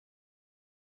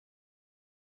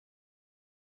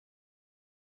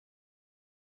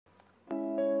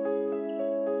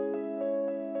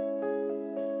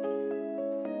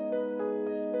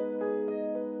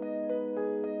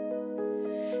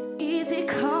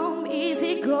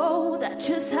it go, that's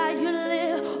just how you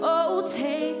live. Oh,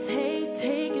 take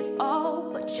it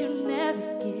all, but you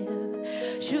never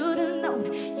give. Should've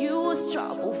known you was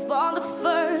trouble from the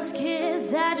first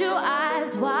kiss. Had your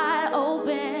eyes wide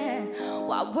open,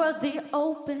 why were they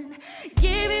open?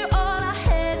 Give you all I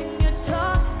had and you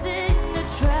tossed it in the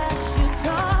trash. You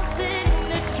tossed